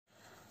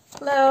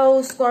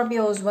Hello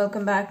Scorpios,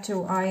 welcome back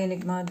to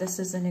Enigma. This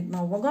is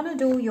Enigma. We're gonna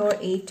do your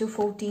 8 to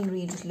 14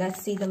 reads.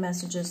 Let's see the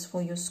messages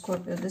for you,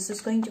 Scorpio. This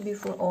is going to be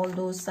for all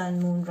those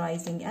sun, moon,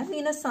 rising and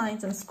Venus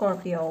signs in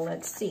Scorpio.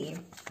 Let's see.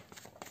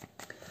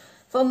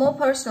 For more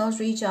personals,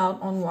 reach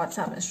out on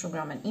WhatsApp,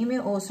 Instagram and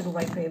email. Also do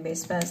I pray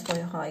based spells for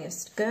your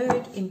highest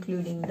good,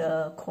 including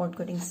the cord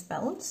cutting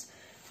spells,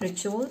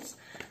 rituals.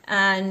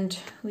 And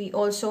we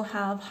also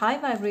have high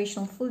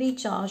vibrational, fully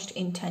charged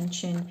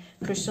intention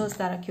crystals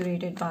that are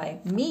curated by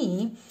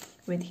me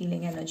with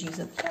healing energies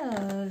of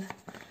love.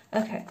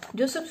 Okay,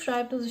 do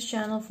subscribe to this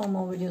channel for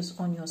more videos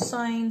on your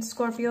sign,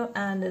 Scorpio.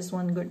 And there's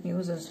one good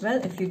news as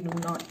well. If you do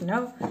not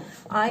know,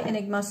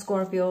 Enigma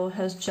Scorpio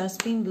has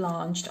just been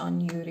launched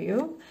on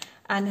YouTube,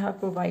 and I'll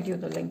provide you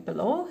the link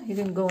below. You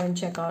can go and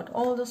check out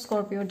all the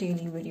Scorpio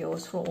daily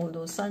videos for all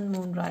those sun,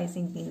 moon,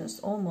 rising, Venus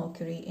or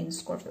Mercury in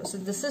Scorpio. So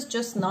this is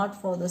just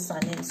not for the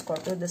sun in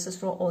Scorpio. This is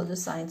for all the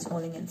signs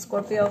falling in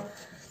Scorpio.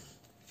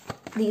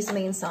 These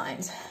main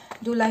signs.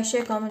 Do like,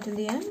 share, comment in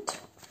the end.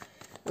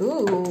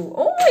 Ooh,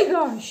 oh my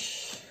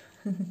gosh.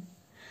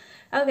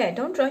 Okay,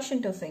 don't rush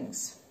into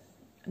things.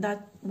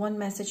 That one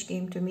message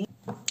came to me.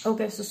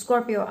 Okay, so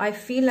Scorpio, I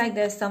feel like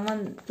there's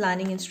someone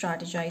planning and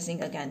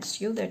strategizing against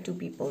you. There are two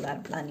people that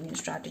are planning and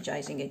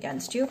strategizing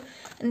against you,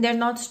 and they're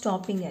not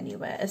stopping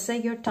anywhere. It's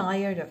like you're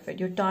tired of it.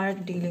 You're tired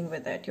of dealing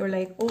with it. You're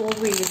like,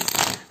 always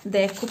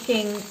they're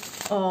cooking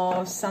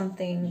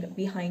something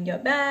behind your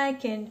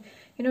back and,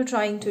 you know,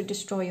 trying to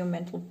destroy your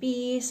mental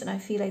peace. And I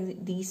feel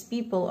like these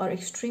people are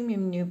extremely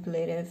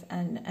manipulative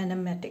and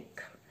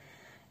enigmatic.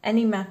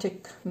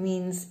 Enigmatic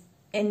means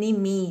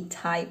enemy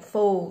type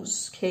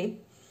foes, okay?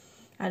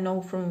 I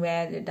know from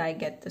where did I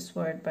get this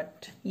word,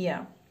 but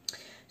yeah.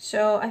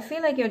 So I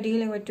feel like you're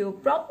dealing with two,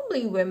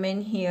 probably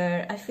women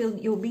here. I feel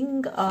you're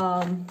being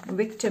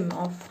victim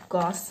of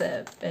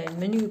gossip and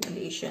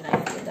manipulation.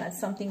 I feel that's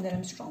something that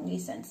I'm strongly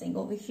sensing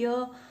over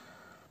here.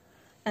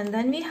 And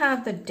then we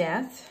have the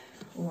death.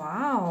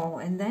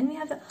 Wow. And then we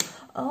have the,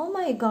 oh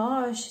my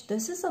gosh,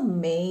 this is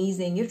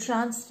amazing. You're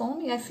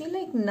transforming. I feel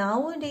like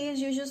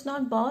nowadays you're just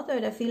not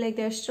bothered. I feel like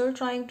they're still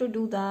trying to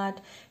do that.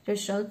 They're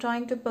still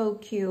trying to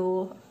poke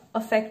you,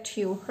 affect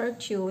you,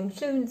 hurt you,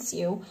 influence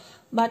you,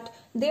 but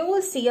they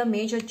will see a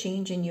major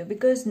change in you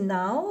because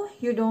now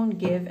you don't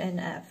give an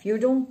F. You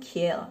don't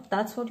care.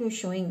 That's what you're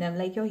showing them.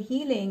 Like you're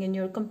healing and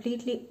you're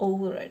completely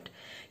over it.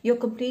 You're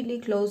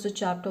completely closed the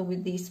chapter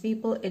with these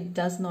people. It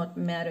does not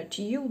matter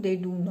to you. They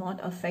do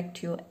not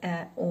affect you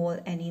at all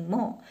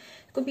anymore.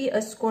 It could be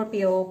a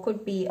Scorpio,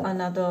 could be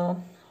another,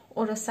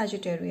 or a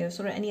Sagittarius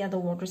or any other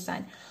water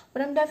sign.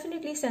 But I'm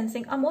definitely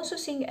sensing, I'm also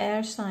seeing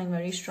air sign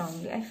very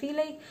strongly. I feel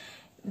like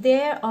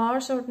there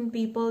are certain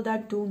people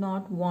that do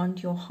not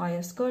want your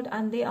highest good,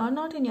 and they are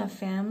not in your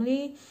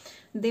family.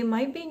 They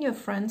might be in your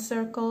friend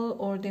circle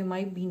or they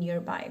might be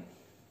nearby.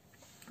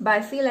 But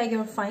I feel like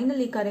you're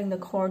finally cutting the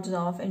cords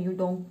off and you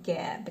don't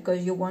care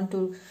because you want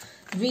to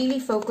really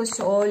focus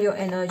all your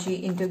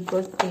energy into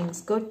good things,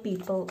 good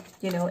people,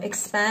 you know,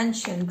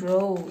 expansion,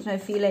 growth. I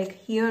feel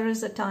like here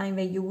is a time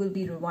where you will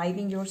be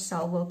reviving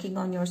yourself, working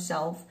on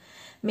yourself,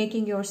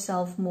 making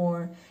yourself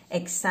more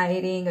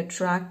exciting,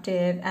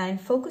 attractive,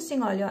 and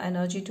focusing all your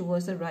energy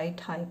towards the right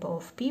type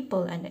of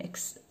people and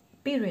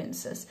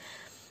experiences.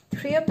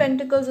 Three of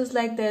Pentacles is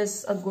like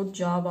there's a good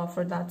job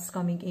offer that's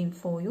coming in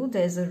for you.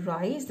 There's a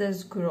rise,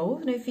 there's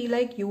growth, and I feel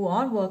like you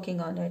are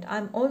working on it.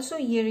 I'm also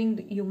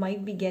hearing you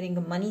might be getting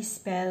a money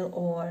spell,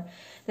 or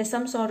there's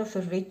some sort of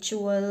a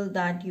ritual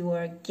that you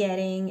are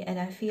getting, and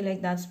I feel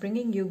like that's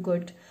bringing you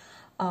good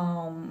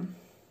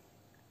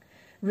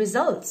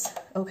results,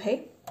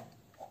 okay?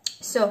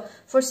 So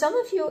for some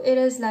of you, it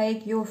is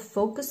like you're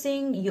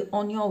focusing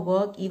on your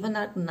work. Even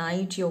at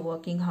night, you're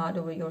working hard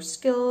over your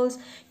skills.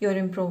 You're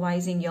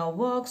improvising your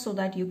work so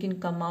that you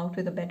can come out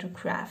with a better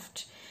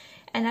craft.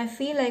 And I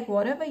feel like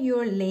whatever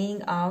you're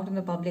laying out in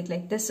the public,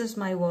 like this is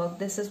my work,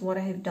 this is what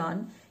I have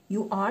done,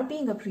 you are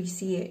being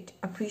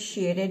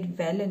appreciated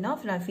well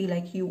enough. And I feel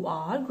like you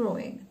are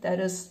growing.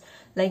 There is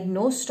like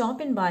no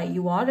stopping by.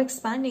 You are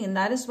expanding, and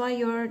that is why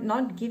you're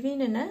not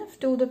giving an F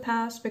to the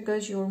past,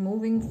 because you're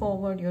moving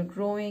forward, you're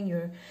growing,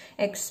 you're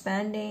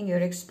expanding, you're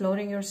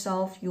exploring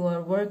yourself, you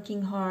are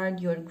working hard,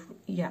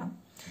 yeah,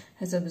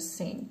 as I was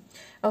saying.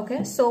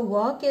 Okay, so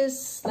work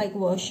is like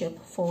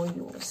worship for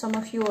you. Some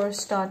of you are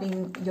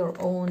starting your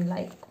own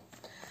like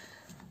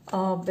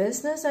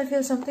business. I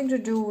feel something to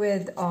do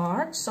with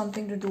art,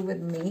 something to do with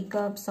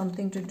makeup,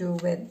 something to do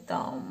with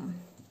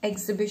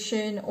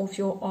exhibition of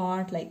your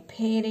art, like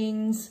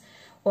paintings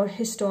or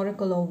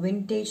historical or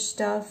vintage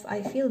stuff.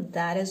 I feel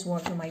that is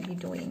what you might be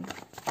doing.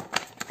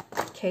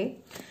 Okay,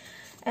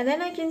 and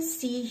then I can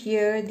see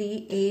here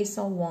the Ace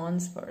of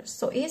Wands first.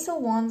 So Ace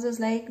of Wands is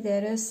like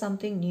there is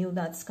something new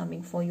that's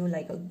coming for you,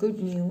 like a good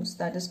news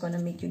that is going to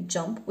make you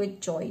jump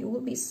with joy. You will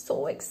be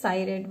so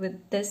excited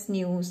with this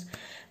news.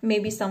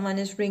 Maybe someone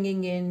is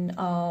bringing in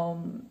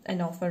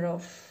an offer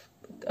of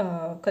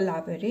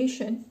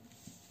collaboration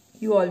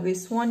you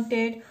always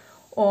wanted,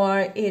 or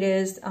it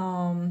is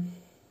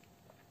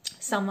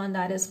someone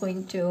that is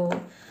going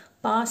to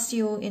pass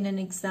you in an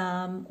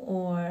exam,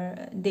 or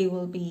they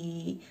will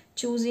be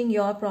choosing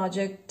your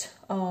project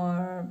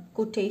or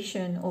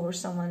quotation over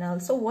someone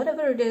else. So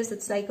whatever it is,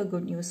 it's like a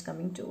good news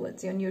coming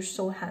towards you and you're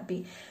so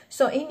happy.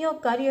 So in your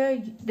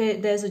career,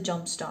 there's a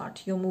jump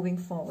start. You're moving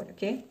forward,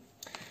 okay?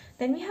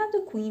 Then we have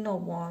the Queen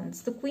of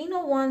Wands. The Queen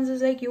of Wands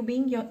is like you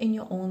being in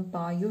your own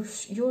power.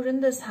 You're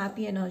in this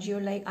happy energy. You're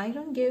like, I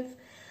don't give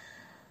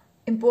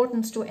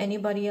importance to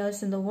anybody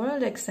else in the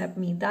world except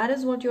me. That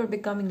is what you're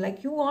becoming.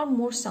 Like, you are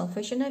more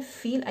selfish, and I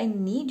feel I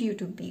need you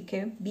to be,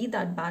 okay? Be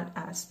that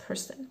badass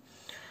person.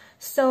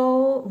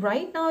 So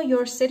right now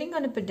you're sitting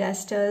on a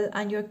pedestal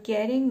and you're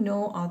caring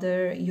no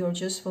other. You're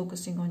just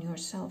focusing on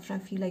yourself. I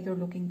feel like you're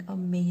looking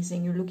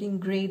amazing. You're looking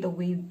great. The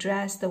way you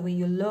dress, the way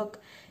you look,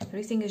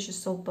 everything is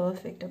just so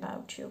perfect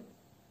about you.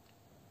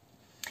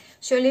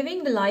 So you're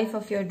living the life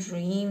of your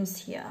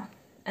dreams here.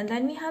 And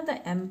then we have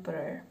the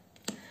Emperor.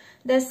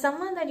 There's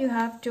someone that you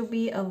have to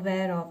be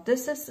aware of.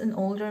 This is an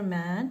older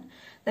man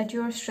that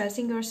you're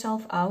stressing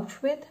yourself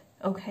out with,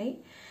 okay?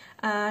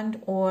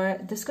 And or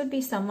this could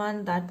be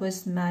someone that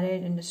was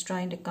married and is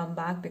trying to come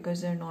back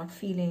because they're not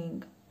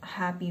feeling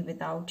happy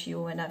without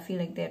you, and I feel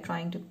like they're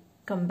trying to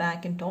come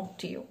back and talk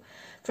to you.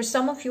 For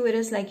some of you, it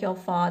is like your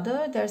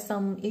father. There's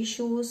some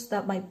issues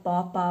that might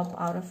pop up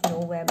out of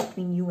nowhere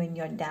between you and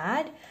your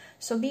dad.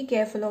 So be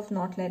careful of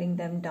not letting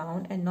them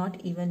down and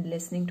not even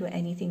listening to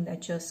anything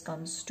that just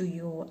comes to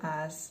you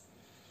as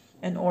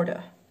an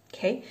order,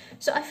 okay?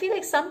 So I feel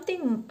like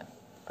something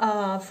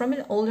from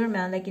an older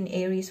man, like in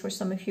Aries, for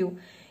some of you,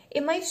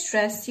 it might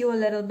stress you a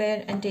little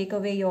bit and take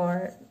away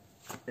your,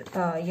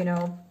 you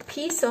know,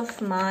 peace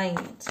of mind.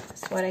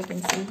 That's what I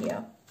can see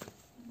here.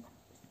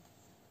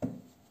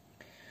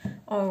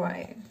 All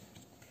right.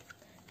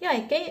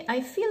 Yeah,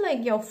 I feel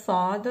like your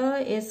father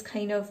is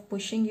kind of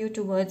pushing you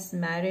towards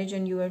marriage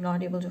and you are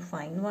not able to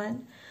find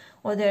one.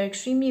 Or they're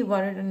extremely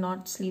worried and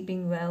not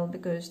sleeping well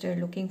because they're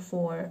looking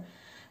for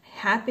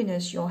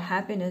happiness, your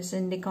happiness,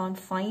 and they can't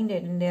find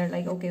it. And they're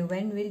like, okay,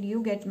 when will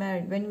you get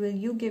married? When will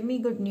you give me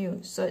good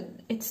news? So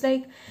it's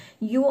like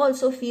you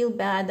also feel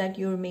bad that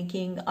you're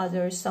making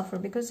others suffer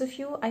because of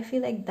you. I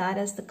feel like that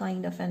is the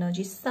kind of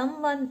energy.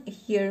 Someone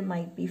here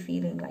might be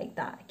feeling like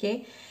that,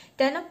 okay?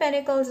 Ten of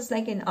Pentacles is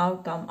like an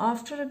outcome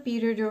after a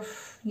period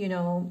of, you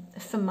know,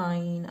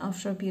 famine,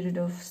 after a period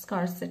of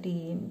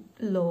scarcity and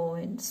low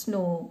and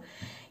snow,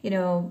 you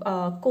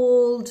know,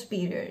 cold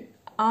period.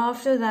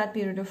 After that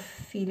period of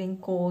feeling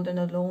cold and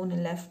alone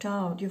and left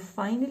out, you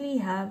finally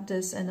have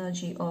this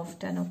energy of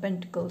Ten of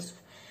Pentacles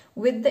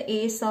with the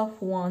Ace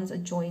of Wands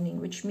adjoining,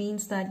 which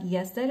means that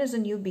yes, there is a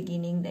new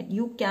beginning, that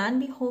you can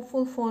be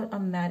hopeful for a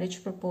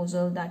marriage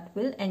proposal that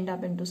will end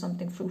up into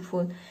something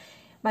fruitful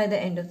by the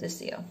end of this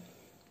year.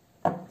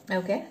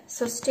 Okay,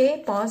 so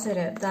stay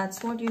positive.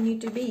 That's what you need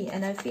to be.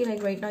 And I feel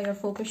like right now your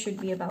focus should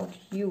be about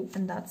you,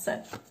 and that's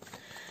it.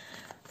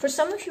 For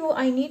some of you,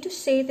 I need to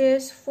say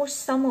this, for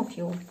some of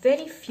you,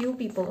 very few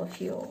people of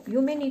you,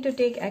 you may need to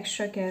take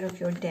extra care of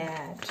your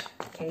dad,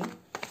 okay?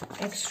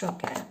 Extra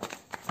care.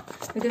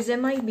 Because they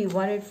might be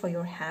worried for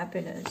your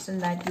happiness and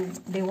that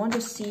they want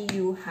to see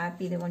you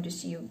happy, they want to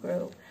see you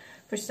grow.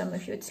 For some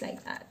of you, it's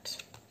like that.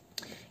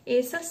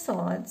 Ace of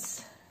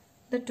Swords,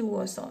 the Two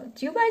of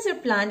Swords. You guys are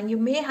planning, you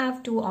may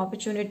have two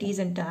opportunities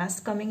and tasks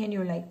coming and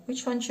you're like,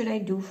 which one should I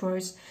do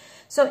first?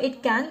 So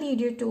it can lead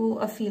you to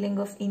a feeling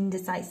of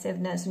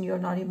indecisiveness and you're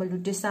not able to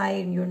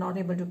decide and you're not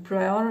able to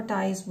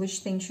prioritize which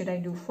thing should I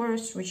do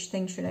first, which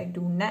thing should I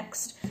do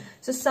next.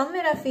 So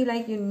somewhere I feel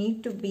like you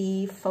need to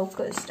be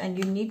focused and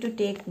you need to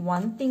take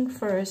one thing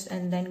first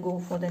and then go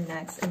for the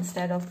next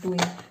instead of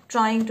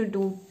trying to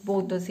do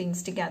both the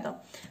things together.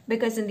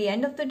 Because in the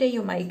end of the day,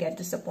 you might get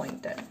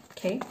disappointed,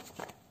 okay?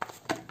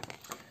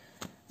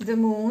 The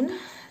Moon,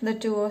 the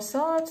Two of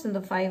Swords, and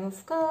the Five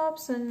of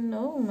Cups, and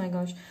oh my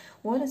gosh,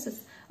 what is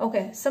this?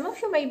 Okay, some of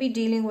you might be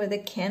dealing with a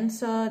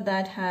Cancer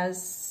that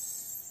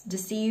has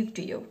deceived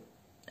you,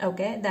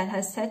 okay, that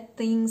has said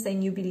things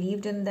and you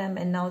believed in them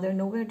and now they're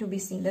nowhere to be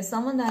seen. There's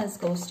someone that has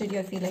ghosted you.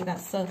 I feel like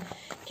that's a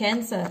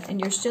Cancer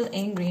and you're still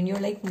angry and you're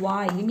like,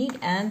 why? You need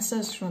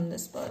answers from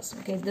this person,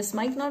 okay? This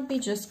might not be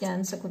just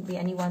Cancer, could be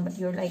anyone, but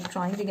you're like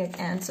trying to get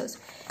answers.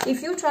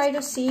 If you try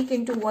to seek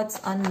into what's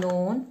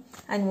unknown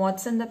and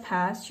what's in the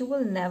past, you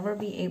will never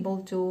be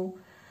able to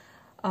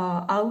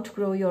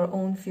outgrow your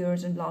own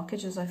fears and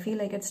blockages. I feel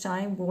like it's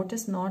time what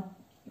is not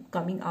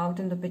coming out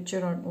in the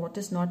picture or what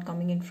is not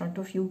coming in front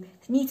of you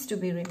needs to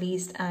be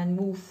released and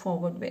move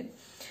forward with.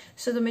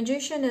 So the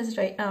Magician is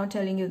right now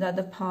telling you that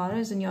the power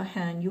is in your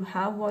hand. You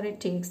have what it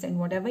takes and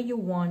whatever you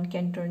want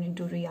can turn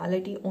into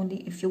reality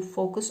only if you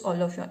focus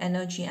all of your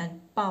energy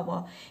and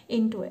power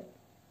into it.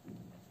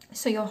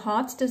 So your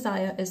heart's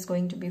desire is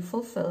going to be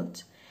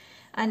fulfilled.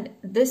 And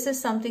this is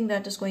something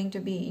that is going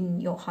to be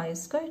in your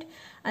highest good.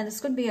 And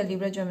this could be a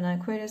Libra, Gemini,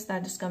 Aquarius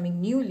that is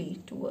coming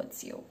newly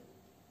towards you.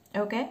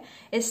 Okay?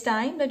 It's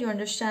time that you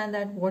understand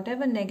that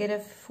whatever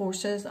negative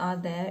forces are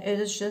there, it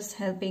is just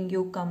helping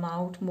you come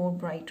out more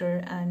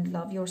brighter and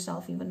love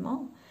yourself even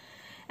more.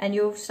 and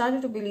you've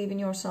started to believe in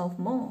yourself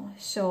more.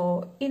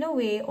 So in a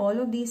way, all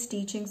of these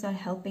teachings are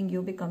helping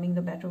you becoming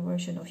the better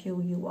version of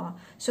who you are.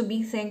 So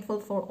be thankful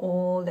for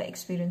all the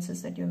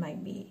experiences that you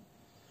might be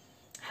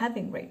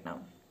having right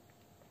now.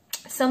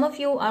 Some of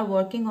you are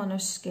working on a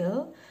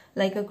skill,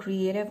 like a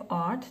creative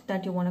art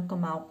that you want to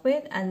come out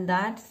with, and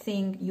that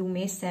thing you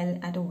may sell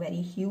at a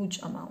very huge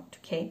amount,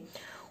 okay?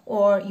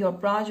 Or your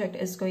project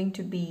is going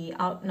to be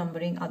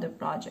outnumbering other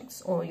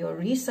projects, or your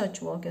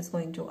research work is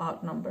going to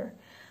outnumber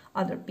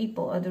other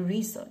people, other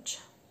research.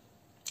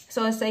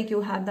 So it's like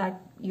you have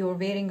that, you're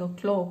wearing a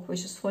cloak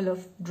which is full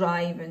of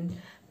drive and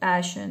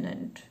passion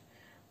and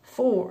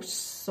force.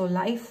 So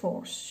life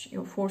force,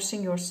 you're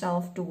forcing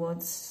yourself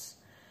towards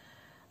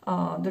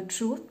the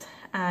truth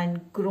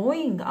and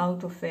growing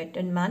out of it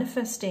and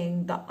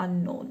manifesting the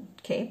unknown,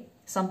 okay?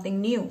 Something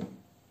new.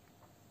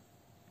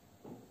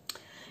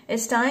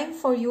 It's time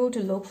for you to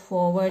look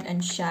forward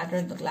and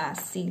shatter the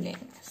glass ceiling.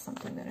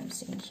 Something that I'm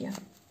seeing here.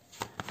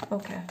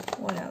 Okay,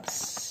 what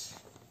else?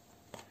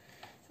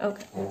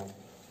 Okay.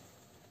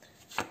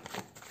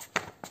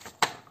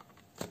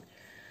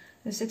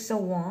 The Six of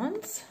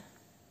Wands.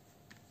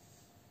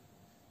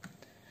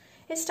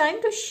 It's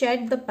time to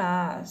shed the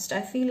past.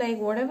 I feel like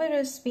whatever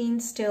is being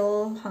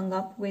still hung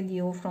up with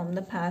you from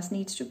the past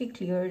needs to be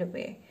cleared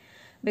away.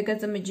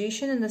 Because the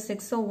Magician and the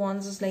Six of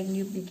Wands is like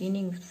new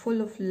beginning, full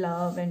of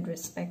love and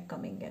respect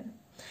coming in.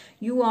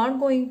 You are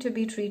going to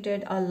be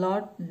treated a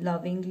lot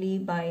lovingly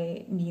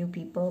by new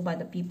people, by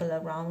the people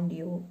around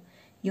you.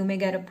 You may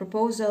get a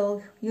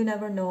proposal, you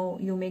never know.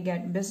 You may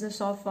get business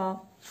offer.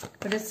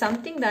 But it's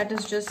something that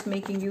is just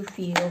making you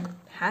feel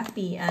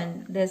happy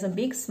and there's a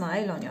big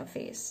smile on your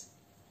face.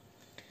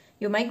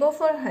 You might go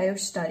for a higher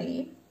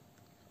study.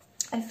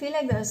 I feel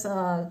like there's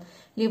a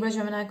Libra,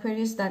 Gemini,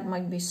 Aquarius that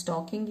might be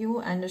stalking you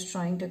and is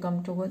trying to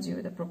come towards you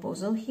with a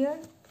proposal here.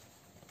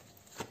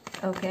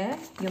 Okay,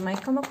 you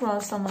might come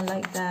across someone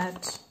like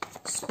that.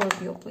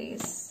 Scorpio,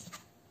 please.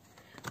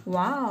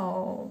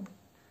 Wow.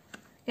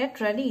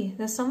 Get ready.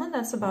 There's someone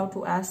that's about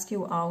to ask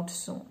you out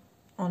soon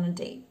on a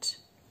date.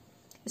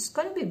 It's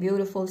going to be a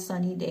beautiful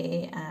sunny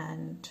day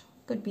and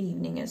could be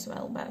evening as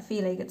well. But I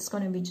feel like it's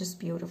going to be just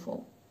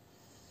beautiful.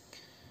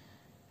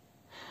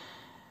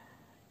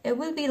 It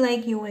will be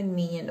like you and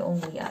me and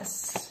only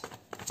us.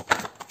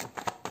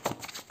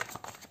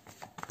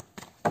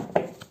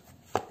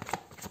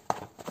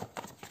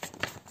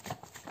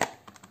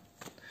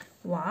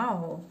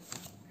 Wow.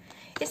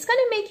 It's going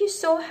to make you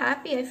so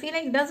happy. I feel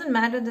like it doesn't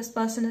matter this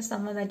person is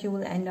someone that you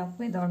will end up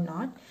with or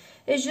not.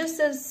 It's just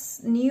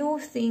this new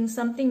thing,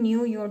 something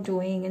new you're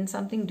doing and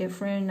something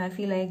different. I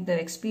feel like the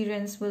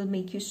experience will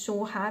make you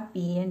so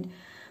happy and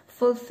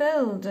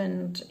fulfilled.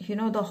 And, you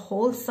know, the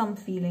wholesome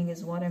feeling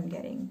is what I'm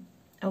getting.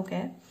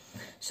 Okay,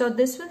 so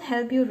this will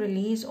help you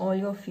release all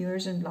your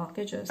fears and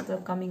blockages, the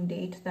coming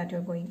date that you're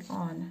going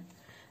on.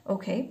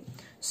 Okay,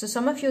 so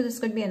some of you, this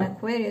could be an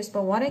Aquarius,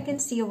 but what I can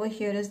see over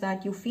here is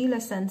that you feel a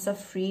sense of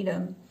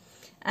freedom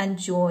and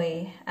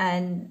joy,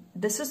 and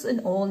this is an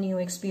all new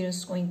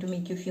experience going to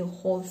make you feel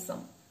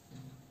wholesome.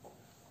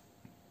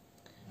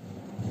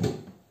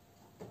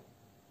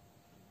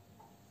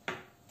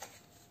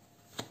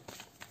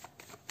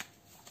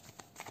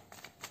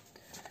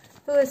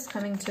 Who is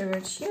coming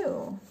towards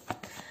you?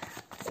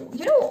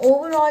 You know,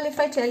 overall, if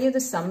I tell you the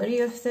summary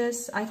of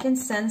this, I can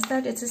sense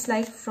that it's just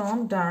like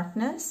from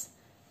darkness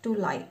to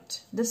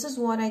light. This is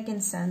what I can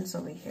sense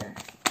over here.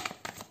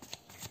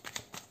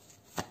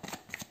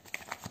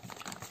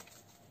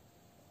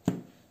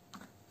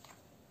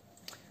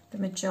 The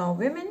mature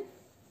women.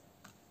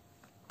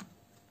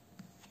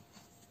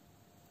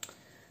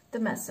 The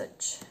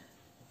message.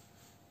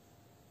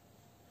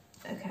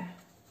 Okay.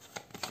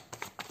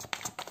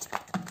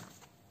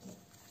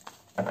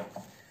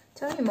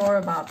 Tell me more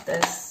about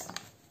this.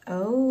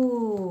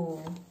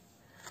 Oh,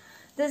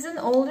 there's an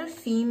older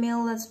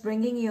female that's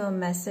bringing you a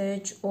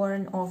message or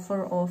an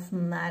offer of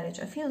marriage.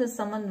 I feel there's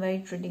someone very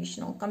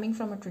traditional, coming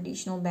from a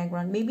traditional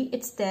background. Maybe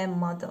it's their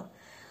mother,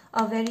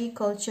 a very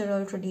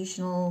cultural,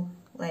 traditional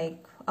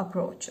like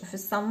approach. If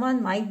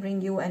someone might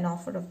bring you an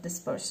offer of this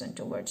person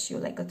towards you,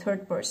 like a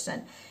third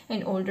person,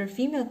 an older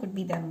female could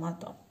be their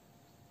mother.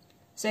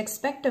 So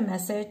expect a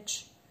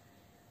message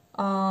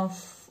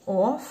of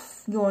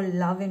your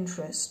love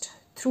interest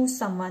through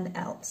someone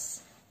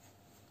else.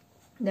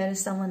 There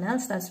is someone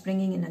else that's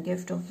bringing in a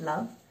gift of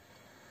love,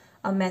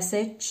 a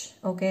message.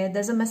 Okay,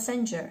 there's a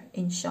messenger.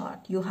 In short,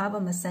 you have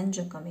a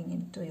messenger coming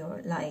into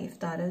your life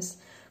that is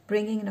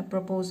bringing in a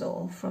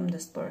proposal from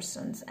this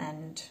person's,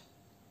 and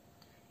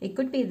it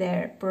could be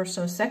their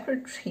personal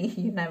secretary.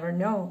 You never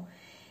know.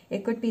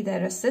 It could be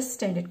their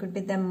assistant. It could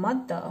be their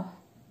mother.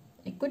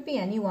 It could be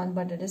anyone,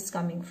 but it is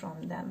coming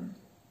from them.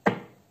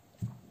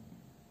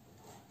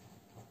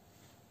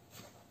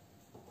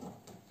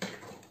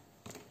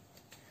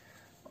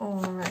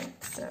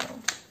 Alright, so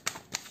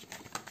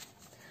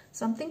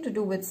something to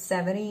do with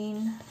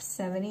 7,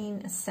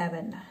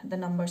 the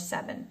number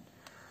 7.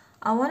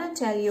 I want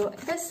to tell you,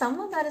 there's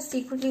someone that is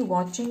secretly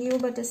watching you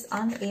but is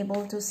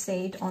unable to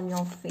say it on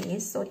your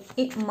face. So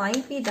it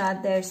might be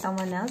that there's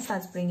someone else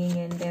that's bringing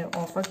in their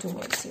offer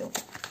towards you.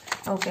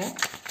 Okay.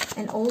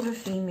 An older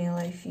female,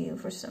 I feel,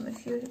 for some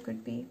of you, it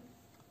could be.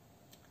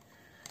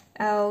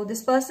 Oh,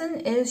 this person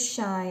is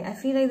shy. I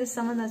feel like there's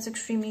someone that's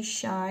extremely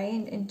shy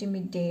and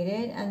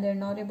intimidated, and they're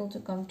not able to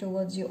come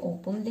towards you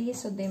openly.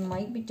 So they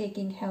might be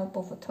taking help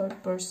of a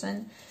third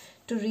person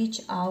to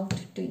reach out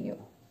to you.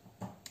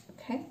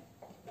 Okay.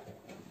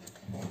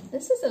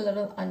 This is a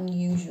little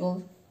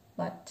unusual,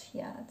 but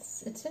yeah,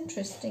 it's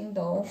interesting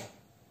though.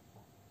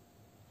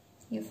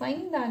 You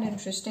finding that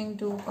interesting?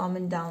 Do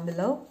comment down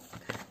below.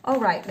 All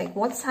right, like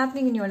what's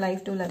happening in your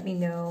life? Do let me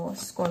know,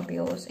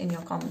 Scorpios, in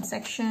your comment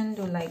section.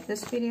 Do like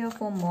this video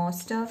for more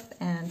stuff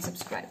and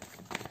subscribe.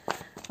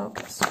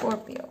 Okay,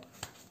 Scorpio.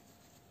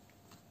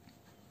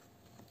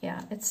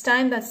 Yeah, it's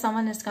time that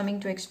someone is coming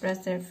to express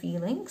their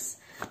feelings.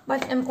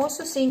 But I'm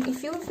also saying,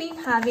 if you've been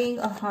having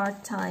a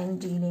hard time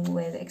dealing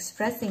with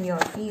expressing your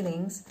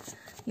feelings,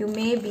 you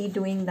may be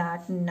doing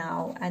that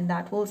now, and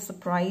that will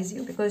surprise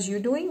you because you're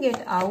doing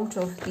it out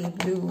of the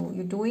blue.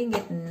 You're doing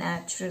it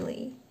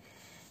naturally.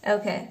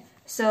 Okay,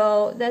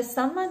 so there's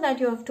someone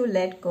that you have to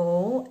let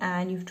go,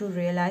 and you have to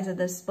realize that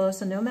this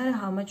person, no matter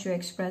how much you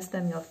express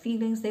them your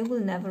feelings, they will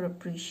never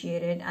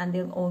appreciate it, and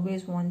they'll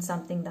always want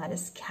something that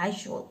is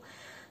casual.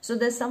 So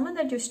there's someone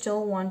that you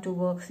still want to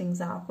work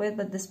things out with,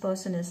 but this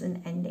person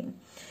isn't ending.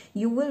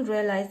 You will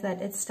realize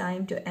that it's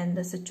time to end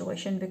the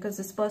situation because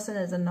this person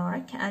is a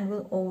narc and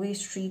will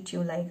always treat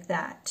you like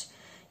that,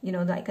 you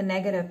know, like a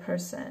negative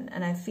person.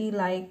 And I feel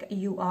like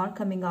you are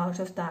coming out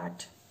of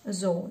that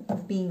zone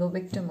of being a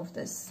victim of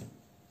this.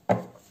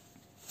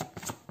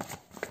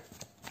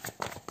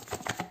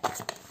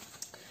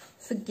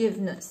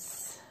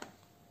 Forgiveness.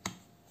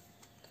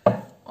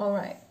 All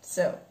right,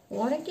 so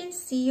what I can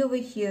see over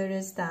here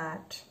is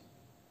that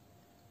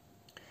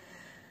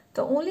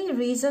the only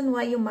reason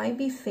why you might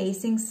be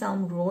facing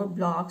some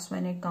roadblocks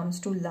when it comes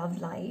to love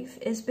life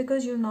is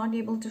because you're not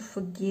able to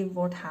forgive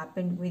what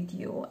happened with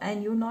you,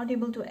 and you're not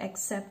able to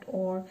accept,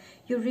 or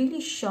you're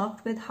really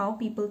shocked with how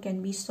people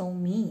can be so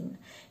mean.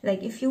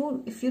 Like if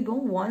you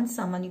don't want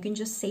someone, you can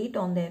just say it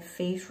on their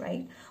face,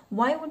 right?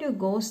 Why would you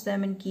ghost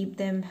them and keep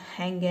them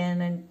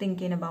hanging and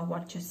thinking about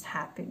what just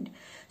happened?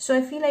 So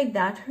I feel like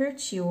that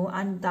hurts you,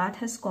 and that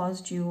has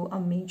caused you a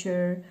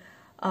major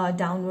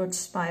downward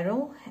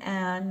spiral,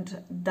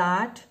 and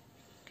that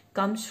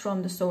comes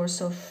from the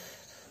source of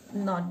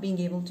not being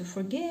able to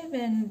forgive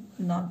and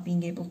not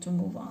being able to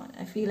move on.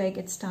 I feel like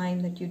it's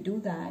time that you do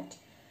that,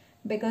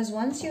 because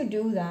once you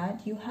do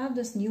that, you have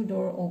this new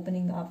door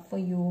opening up for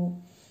you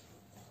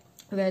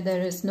where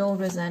there is no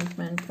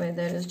resentment, where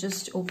there is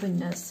just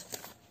openness,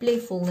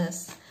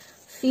 playfulness,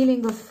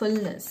 feeling of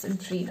fullness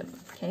and freedom.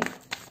 Okay.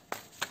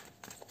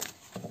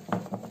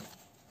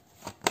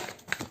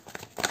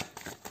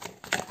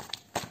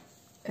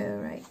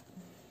 Alright,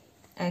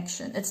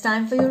 action. It's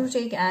time for you to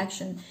take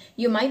action.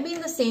 You might be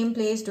in the same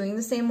place doing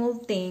the same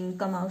old thing.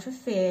 Come out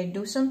of it,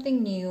 do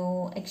something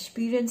new,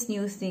 experience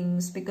new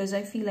things, because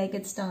I feel like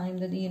it's time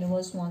that the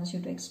universe wants you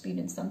to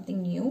experience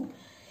something new.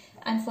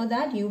 And for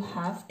that, you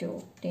have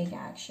to take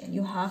action.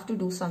 You have to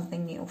do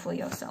something new for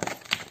yourself.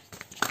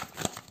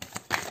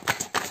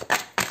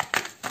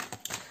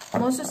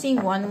 I'm also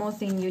seeing one more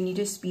thing you need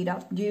to speed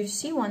up. Do you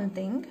see one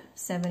thing?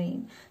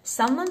 17.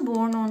 Someone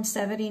born on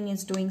 17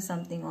 is doing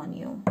something on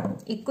you.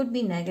 It could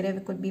be negative,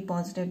 it could be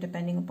positive,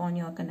 depending upon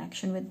your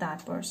connection with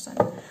that person.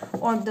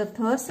 Or the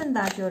person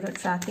that you're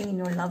attracting in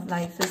your love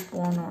life is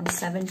born on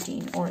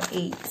 17 or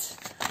 8.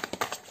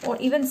 Or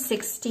even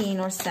 16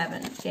 or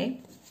 7. Okay?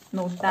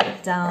 Note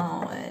that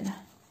down.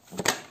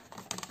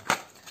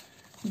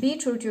 Be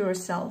true to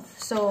yourself.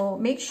 So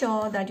make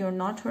sure that you're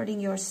not hurting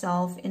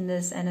yourself in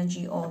this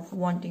energy of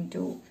wanting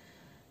to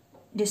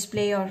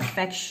display your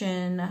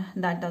affection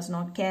that does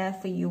not care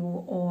for you,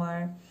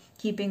 or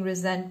keeping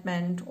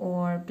resentment,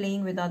 or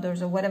playing with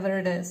others, or whatever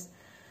it is.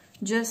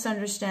 Just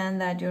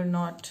understand that you're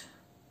not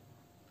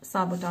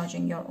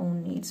sabotaging your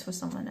own needs for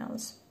someone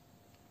else.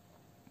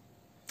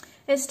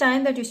 It's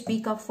time that you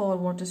speak up for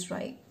what is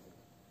right.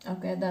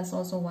 Okay, that's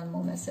also one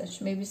more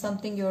message. Maybe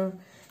something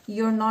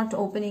you're not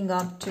opening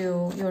up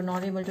to, you're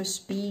not able to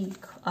speak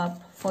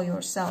up for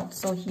yourself.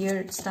 So here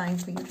it's time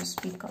for you to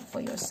speak up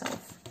for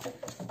yourself.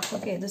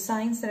 Okay, the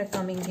signs that are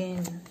coming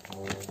in.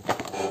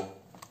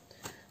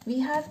 We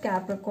have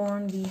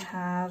Capricorn, we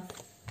have,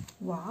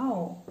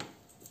 wow.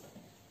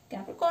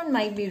 Capricorn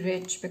might be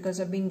rich, because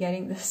I've been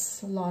getting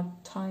this a lot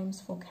of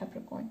times for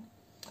Capricorn.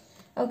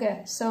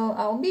 Okay, so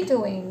I'll be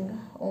doing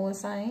all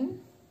sign.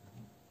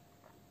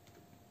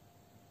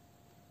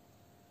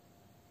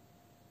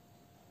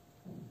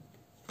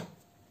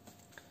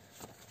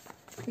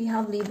 We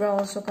have Libra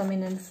also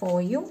coming in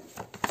for you.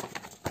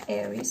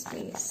 Aries,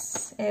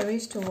 please.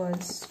 Aries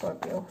towards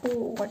Scorpio.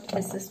 What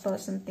is this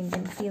person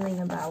thinking, feeling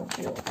about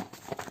you?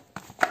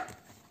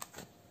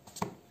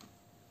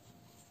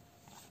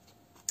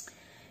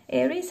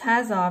 Aries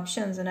has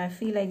options, and I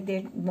feel like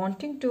they're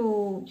wanting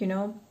to, you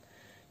know,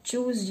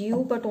 choose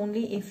you, but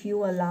only if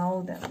you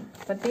allow them.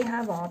 But they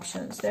have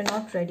options. They're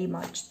not ready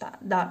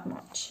that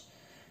much.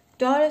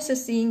 Taurus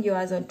is seeing you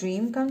as a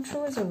dream come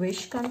true, as a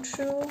wish come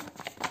true.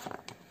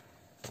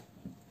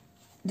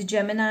 The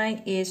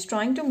Gemini is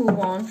trying to move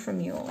on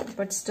from you,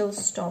 but still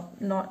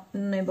not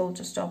able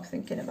to stop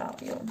thinking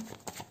about you.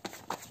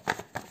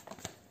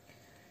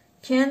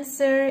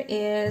 Cancer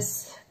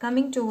is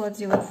coming towards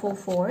you with full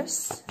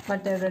force,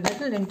 but they're a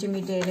little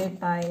intimidated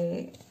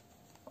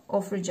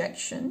of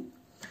rejection.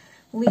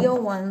 Leo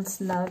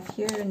wants love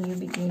here, a new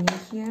beginning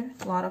here,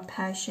 a lot of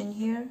passion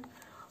here.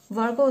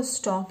 Virgo is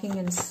stalking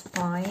and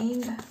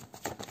spying.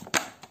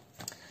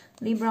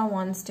 Libra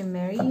wants to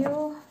marry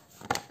you.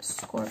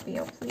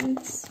 Scorpio,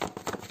 please.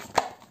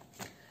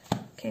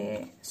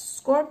 Okay,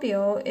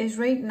 Scorpio is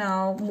right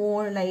now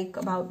more like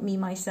about me,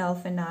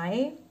 myself, and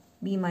I.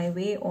 Be my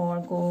way or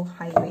go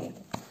highway.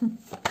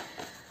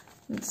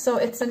 So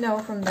it's a no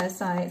from their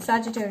side.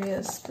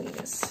 Sagittarius,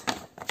 please.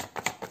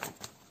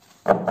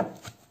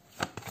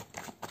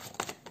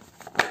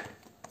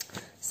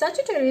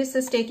 Sagittarius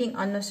is taking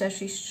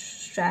unnecessary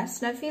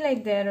stress, and I feel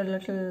like they're a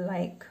little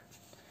like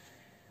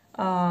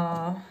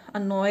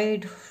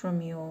annoyed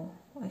from you.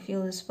 I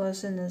feel this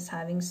person is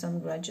having some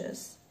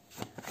grudges,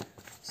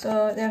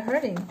 so they're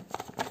hurting.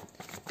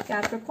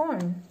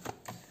 Capricorn.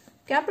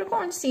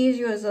 Capricorn sees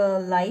you as a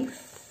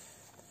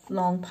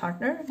lifelong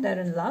partner. They're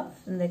in love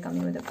and they're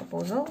coming with a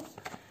proposal.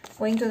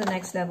 Going to the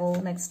next level,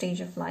 next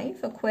stage of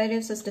life.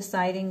 Aquarius is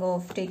deciding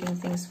of taking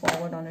things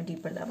forward on a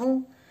deeper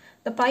level.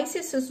 The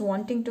Pisces is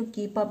wanting to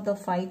keep up the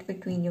fight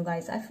between you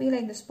guys. I feel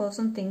like this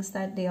person thinks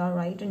that they are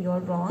right and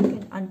you're wrong.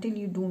 And until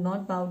you do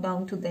not bow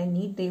down to their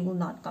need, they will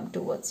not come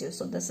towards you.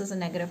 So this is a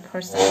negative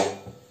person.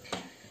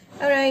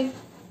 All right.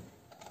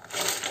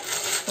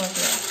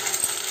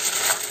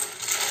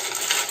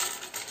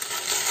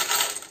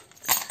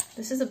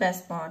 This is the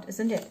best part,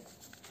 isn't it?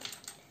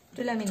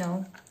 Do let me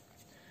know.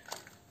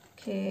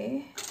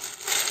 Okay.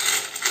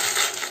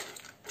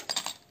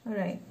 All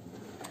right.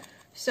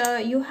 So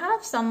you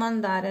have someone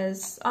that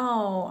is,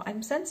 oh,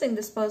 I'm sensing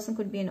this person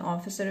could be an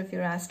officer if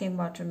you're asking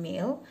about a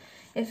male.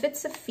 If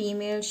it's a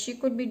female, she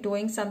could be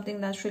doing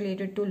something that's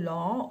related to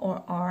law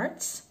or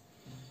arts.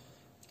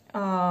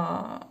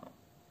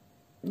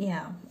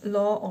 Yeah,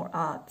 law or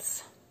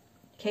arts.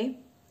 Okay.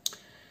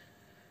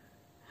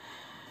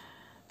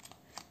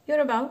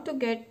 You're about to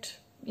get,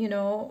 you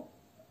know,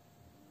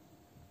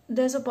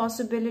 there's a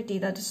possibility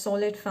that a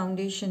solid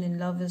foundation in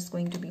love is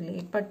going to be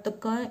laid. But the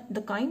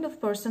kind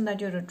of person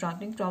that you're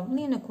attracting,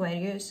 probably in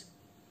Aquarius,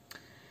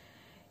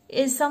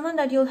 is someone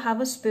that you'll have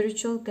a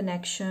spiritual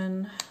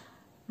connection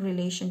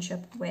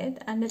relationship with.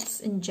 And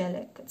it's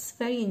angelic. It's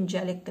very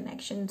angelic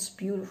connection. It's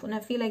beautiful. And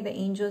I feel like the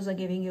angels are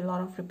giving you a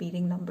lot of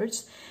repeating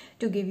numbers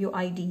to give you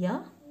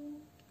idea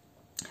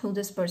who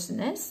this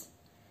person is.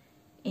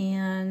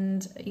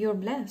 And you're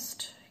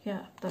blessed.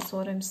 Yeah, that's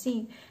what I'm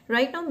seeing.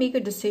 Right now, make a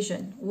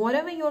decision.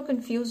 Whatever you're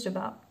confused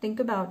about, think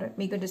about it.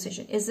 Make a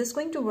decision. Is this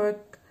going to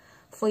work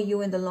for you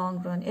in the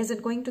long run? Is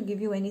it going to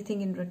give you anything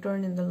in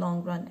return in the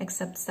long run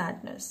except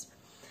sadness?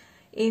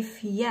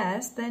 If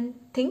yes, then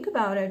think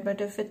about it.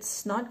 But if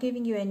it's not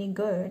giving you any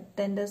good,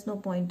 then there's no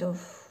point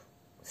of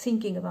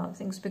thinking about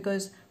things,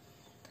 because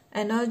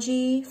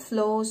energy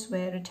flows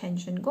where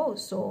attention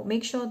goes. So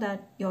make sure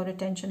that your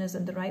attention is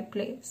in the right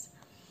place.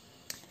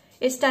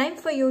 It's time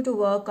for you to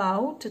work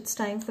out. It's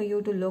time for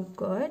you to look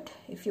good.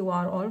 If you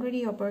are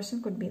already, a person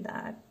could be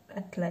that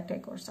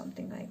athletic or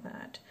something like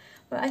that.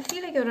 But I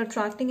feel like you're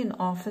attracting an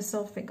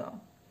officer figure.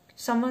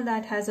 Someone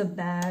that has a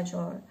badge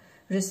or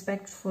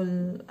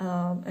respectful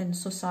in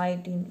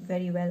society,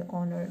 very well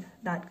honored,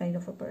 that kind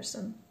of a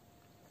person.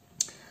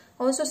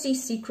 Also see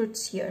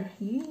secrets here.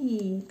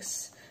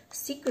 Yeeks.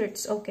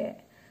 Secrets, okay.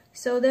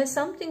 So there's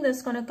something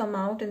that's going to come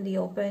out in the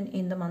open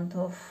in the month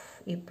of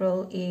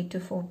April 8 to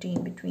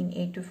 14, between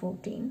 8 to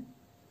 14.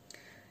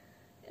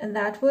 And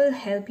that will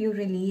help you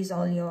release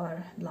all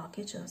your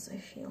blockages, I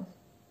feel.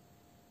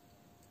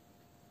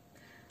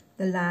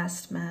 The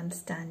last man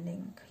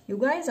standing. You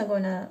guys are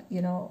going to,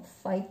 you know,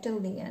 fight till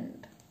the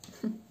end.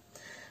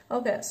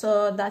 Okay,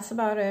 so that's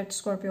about it,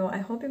 Scorpio. I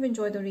hope you've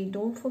enjoyed the read.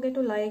 Don't forget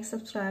to like,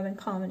 subscribe, and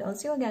comment. I'll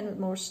see you again with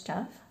more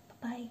stuff.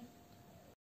 Bye-bye.